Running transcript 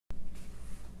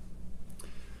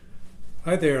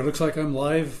Hi there. Looks like I'm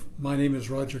live. My name is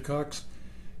Roger Cox,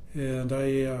 and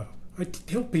I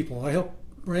help people. I help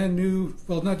brand new,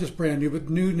 well, not just brand new, but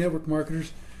new network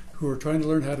marketers who are trying to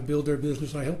learn how to build their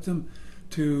business. I help them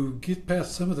to get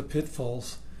past some of the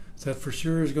pitfalls that for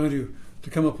sure is going to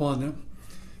come upon them.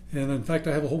 And in fact,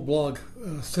 I have a whole blog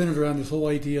centered around this whole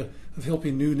idea of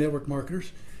helping new network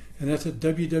marketers, and that's at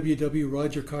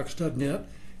www.rogercox.net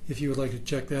if you would like to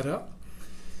check that out.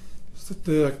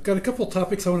 Got a couple of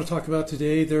topics I want to talk about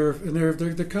today. They're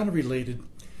kind of related,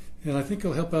 and I think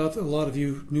it'll help out a lot of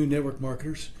you new network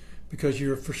marketers because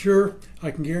you're for sure.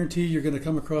 I can guarantee you're going to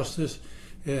come across this,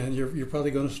 and you're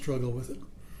probably going to struggle with it.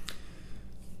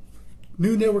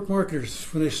 New network marketers,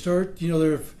 when they start,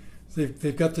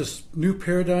 they've got this new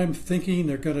paradigm thinking.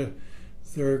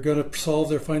 They're gonna solve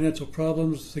their financial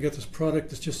problems. They got this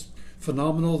product that's just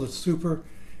phenomenal, that's super,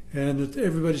 and that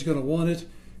everybody's going to want it,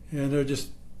 and they're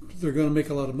going to make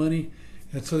a lot of money.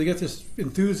 And so they get this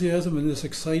enthusiasm and this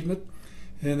excitement,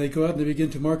 and they go out and they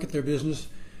begin to market their business,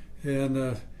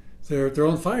 and they're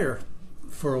on fire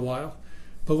for a while.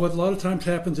 But what a lot of times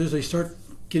happens is they start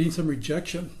getting some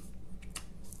rejection.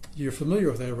 You're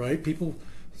familiar with that, right?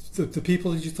 The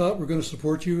people that you thought were going to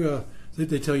support you,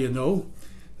 they tell you no.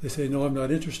 They say, no, I'm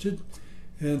not interested.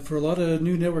 And for a lot of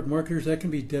new network marketers, that can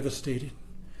be devastating.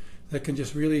 That can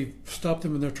just really stop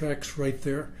them in their tracks right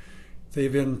there. They've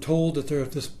been told that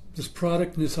this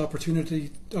product and this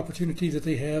opportunity that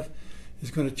they have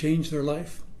is going to change their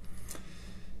life,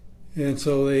 and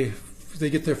so they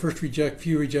get their first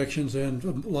few rejections, and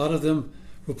a lot of them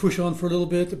will push on for a little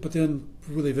bit, but then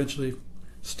will eventually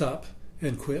stop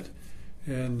and quit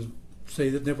and say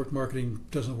that network marketing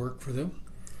doesn't work for them.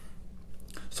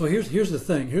 So here's the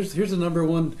thing. Here's the number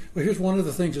one. Well, here's one of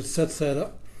the things that sets that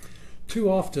up. Too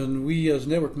often, we as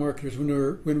network marketers,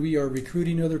 when we are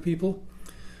recruiting other people,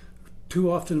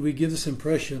 too often we give this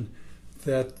impression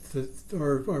that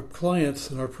our clients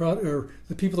and or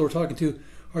the people that we're talking to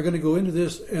are going to go into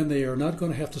this and they are not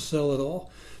going to have to sell at all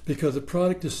because the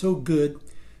product is so good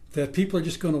that people are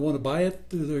just going to want to buy it.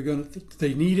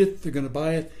 They need it. They're going to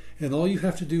buy it, and all you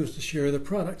have to do is to share the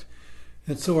product.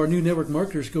 And so our new network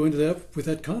marketers go into that with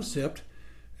that concept,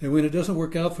 and when it doesn't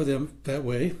work out for them that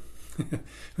way.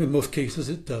 In most cases,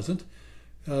 it doesn't.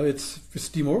 It's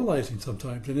demoralizing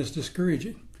sometimes, and it's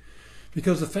discouraging.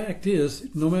 Because the fact is,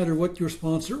 no matter what your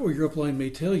sponsor or your upline may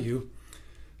tell you,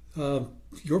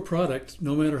 your product,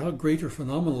 no matter how great or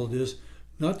phenomenal it is,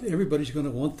 not everybody's going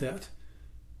to want that.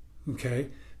 Okay?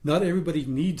 Not everybody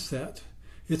needs that.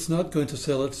 It's not going to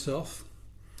sell itself.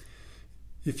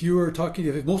 If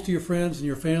most of your friends and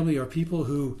your family are people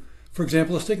who, for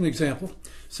example, let's take an example.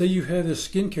 Say you have this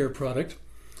skincare product,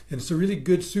 and it's a really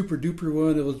good, super duper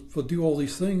one. It will do all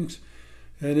these things,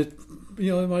 and it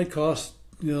might cost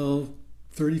 $30,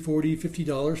 $40,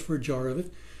 $50 for a jar of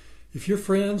it. If your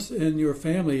friends and your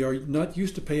family are not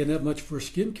used to paying that much for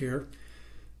skincare,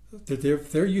 that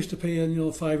they're used to paying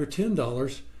 $5 or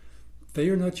 $10, they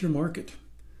are not your market.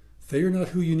 They are not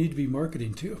who you need to be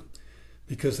marketing to,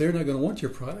 because they're not going to want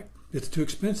your product. It's too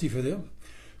expensive for them.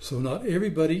 So not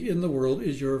everybody in the world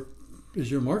is your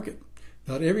market.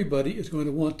 Not everybody is going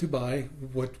to want to buy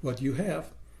what you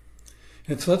have.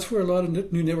 And so that's where a lot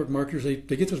of new network marketers, they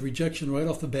get this rejection right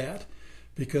off the bat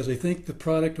because they think the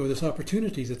product or this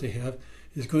opportunity that they have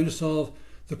is going to solve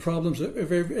the problems of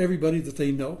everybody that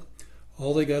they know.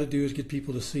 All they got to do is get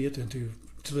people to see it and to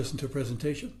listen to a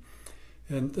presentation.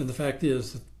 And the fact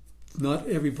is that not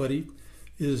everybody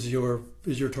is your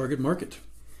target market.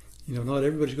 Not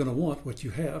everybody's going to want what you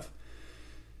have.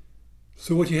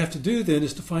 So what you have to do then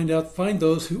is to find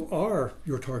those who are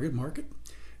your target market.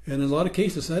 And in a lot of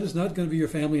cases, that is not going to be your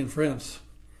family and friends.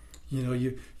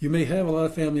 You may have a lot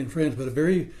of family and friends, but a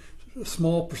very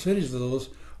small percentage of those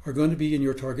are going to be in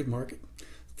your target market.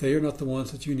 They are not the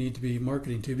ones that you need to be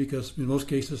marketing to because in most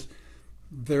cases,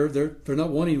 they're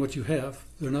not wanting what you have.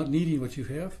 They're not needing what you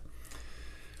have.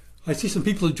 I see some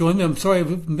people who joined me. I'm sorry I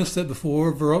missed that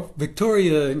before.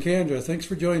 Victoria and Kendra, thanks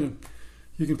for joining.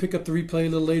 You can pick up the replay a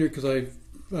little later because I'm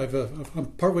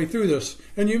partway through this.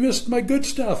 And you missed my good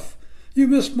stuff. You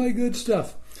missed my good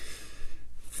stuff.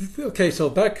 Okay, so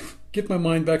get my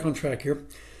mind back on track here.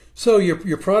 So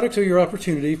your product or your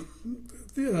opportunity,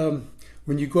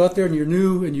 when you go out there and you're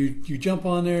new and you jump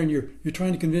on there and you're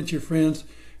trying to convince your friends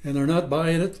and they're not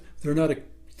buying it, they're not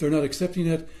accepting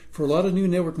it. For a lot of new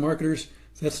network marketers,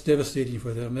 that's devastating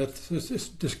for them. It's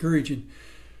discouraging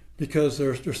because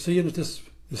they're seeing that this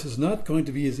is not going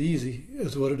to be as easy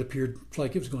as what it appeared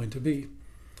like it was going to be.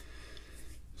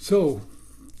 So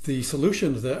the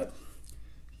solution to that,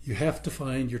 you have to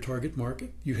find your target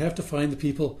market. You have to find the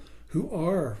people who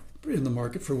are in the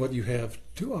market for what you have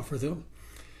to offer them.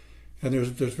 And there's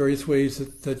various ways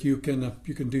that you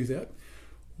can do that.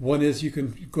 One is you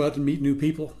can go out and meet new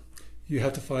people. You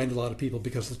have to find a lot of people,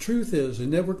 because the truth is,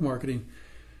 in network marketing,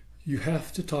 you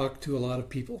have to talk to a lot of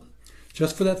people.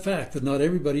 Just for that fact that not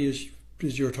everybody is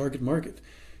your target market.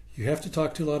 You have to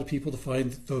talk to a lot of people to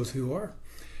find those who are.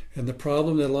 And the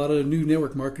problem that a lot of new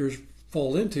network marketers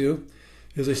fall into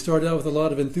is they start out with a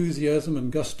lot of enthusiasm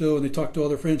and gusto, and they talk to all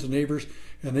their friends and neighbors,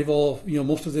 and they've all,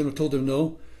 most of them have told them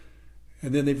no,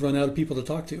 and then they've run out of people to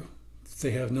talk to.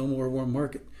 They have no more warm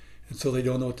market, and so they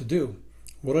don't know what to do.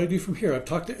 What do I do from here? I've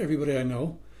talked to everybody I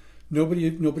know.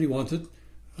 Nobody wants it.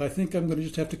 I think I'm going to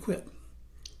just have to quit.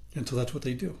 And so that's what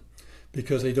they do,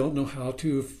 because they don't know how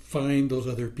to find those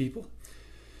other people.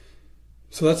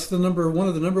 So that's one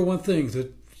of the number one things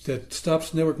that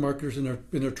stops network marketers in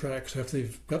their tracks after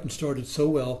they've gotten started so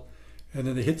well, and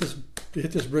then they hit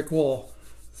this brick wall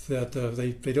that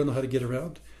they don't know how to get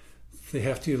around. They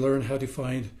have to learn how to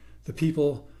find the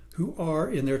people who are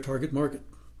in their target market,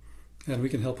 and we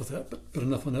can help with that. But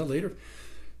enough on that later.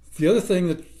 The other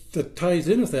thing that ties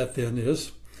in with that then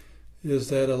is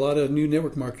that a lot of new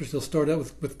network marketers, they'll start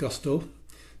out with gusto.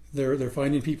 They're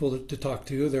finding people to talk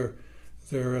to.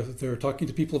 They're talking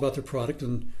to people about their product,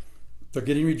 and they're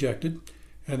getting rejected,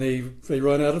 and they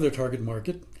run out of their target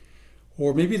market.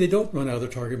 Or maybe they don't run out of their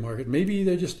target market. Maybe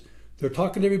they're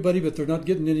talking to everybody, but they're not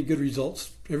getting any good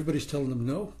results. Everybody's telling them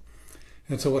no.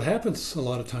 And so what happens a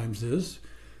lot of times is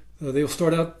they'll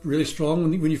start out really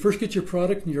strong. When you first get your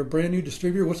product and you're a brand new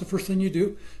distributor, what's the first thing you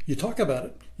do? You talk about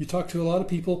it. You talk to a lot of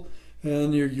people,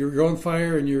 and you're on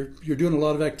fire, and you're doing a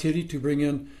lot of activity to bring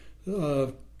in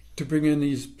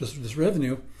this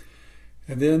revenue.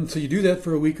 And then, so you do that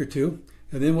for a week or two,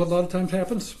 and then what a lot of times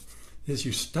happens is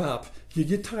you stop. You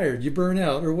get tired, you burn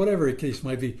out, or whatever the case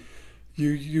might be.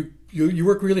 You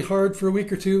work really hard for a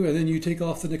week or two, and then you take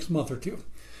off the next month or two.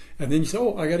 And then you say,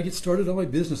 oh, I got to get started on my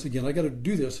business again. I got to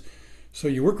do this. So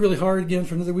you work really hard again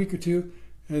for another week or two,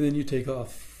 and then you take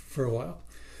off for a while.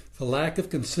 The lack of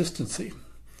consistency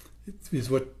is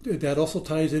what that also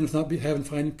ties in with not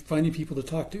finding people to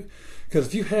talk to. Because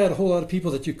if you had a whole lot of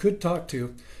people that you could talk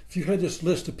to, if you had this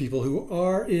list of people who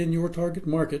are in your target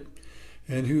market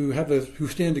and who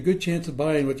stand a good chance of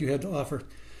buying what you had to offer,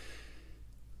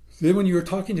 then when you are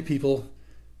talking to people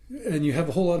and you have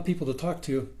a whole lot of people to talk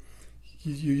to,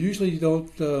 you usually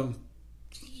don't.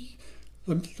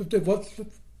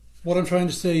 What I'm trying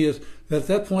to say is that at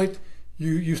that point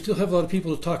you still have a lot of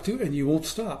people to talk to, and you won't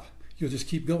stop. You'll just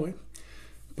keep going.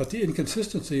 But the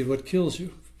inconsistency is what kills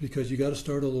you, because you got to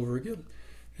start all over again.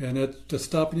 And the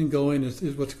stopping and going is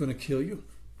what's going to kill you.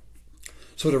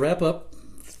 So to wrap up,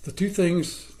 the two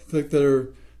things that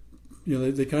are,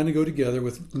 they kind of go together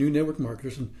with new network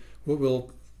marketers, and what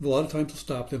will a lot of times will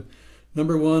stop them.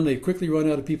 Number one, they quickly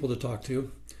run out of people to talk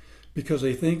to, because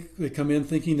they come in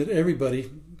thinking that everybody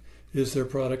is their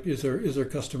product, is their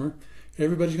customer.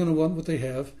 Everybody's going to want what they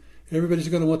have. Everybody's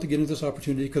going to want to get into this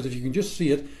opportunity, because if you can just see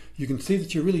it, you can see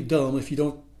that you're really dumb if you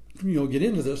don't, get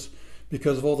into this,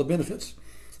 because of all the benefits.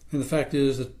 And the fact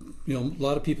is that, a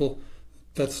lot of people,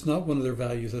 that's not one of their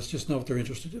values. That's just not what they're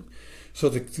interested in. So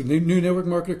the new network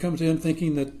marketer comes in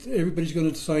thinking that everybody's going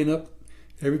to sign up,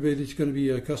 everybody's going to be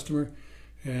a customer,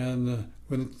 and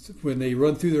when they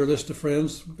run through their list of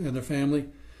friends and their family,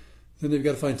 then they've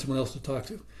got to find someone else to talk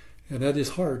to. And that is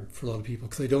hard for a lot of people,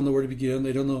 because they don't know where to begin.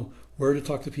 They don't know where to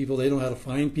talk to people. They don't know how to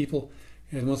find people.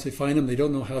 And once they find them, they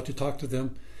don't know how to talk to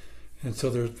them. And so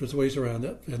there's ways around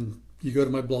that. And you go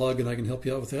to my blog, and I can help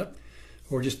you out with that.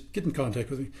 Or just get in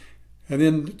contact with me. And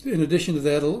then in addition to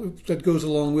that goes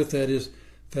along with that is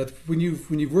that when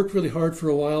you've worked really hard for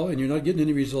a while and you're not getting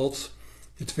any results,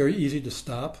 it's very easy to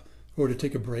stop or to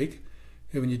take a break.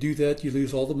 And when you do that, you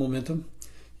lose all the momentum.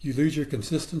 You lose your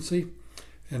consistency.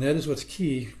 And that is what's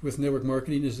key with network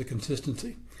marketing, is the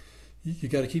consistency. You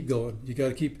got to keep going. You got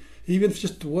to keep, even if it's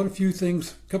just a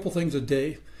couple things a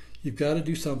day, you've got to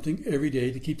do something every day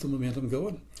to keep the momentum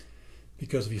going.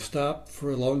 Because if you stop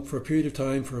for a period of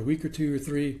time, for a week or two or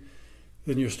three,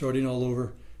 then you're starting all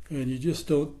over, and you just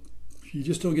don't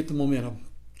get the momentum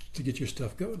to get your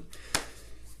stuff going.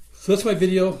 So that's my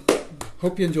video.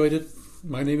 Hope you enjoyed it.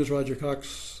 My name is Roger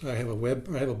Cox. I have a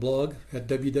blog at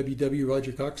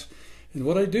www.rogercox. And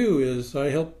what I do is I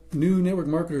help new network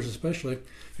marketers especially,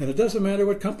 and it doesn't matter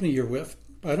what company you're with.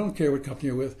 I don't care what company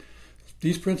you're with.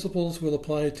 These principles will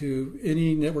apply to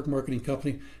any network marketing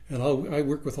company, and I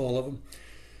work with all of them.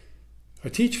 I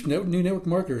teach new network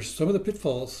marketers some of the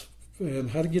pitfalls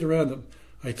and how to get around them.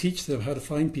 I teach them how to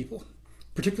find people,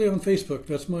 particularly on Facebook.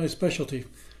 That's my specialty.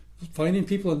 Finding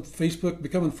people on Facebook,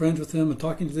 becoming friends with them and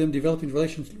talking to them, developing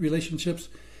relationships,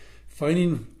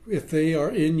 finding if they are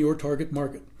in your target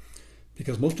market,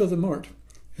 because most of them aren't,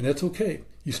 and that's okay.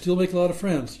 You still make a lot of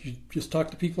friends. You just talk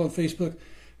to people on Facebook.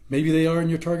 Maybe they are in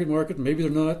your target market, maybe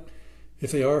they're not.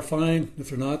 If they are, fine. If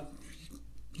they're not,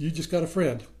 you just got a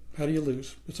friend. How do you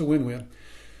lose? It's a win-win.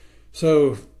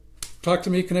 So talk to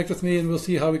me, connect with me, and we'll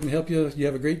see how we can help you. You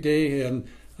have a great day, and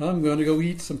I'm going to go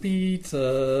eat some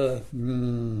pizza.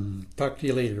 Talk to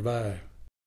you later. Bye.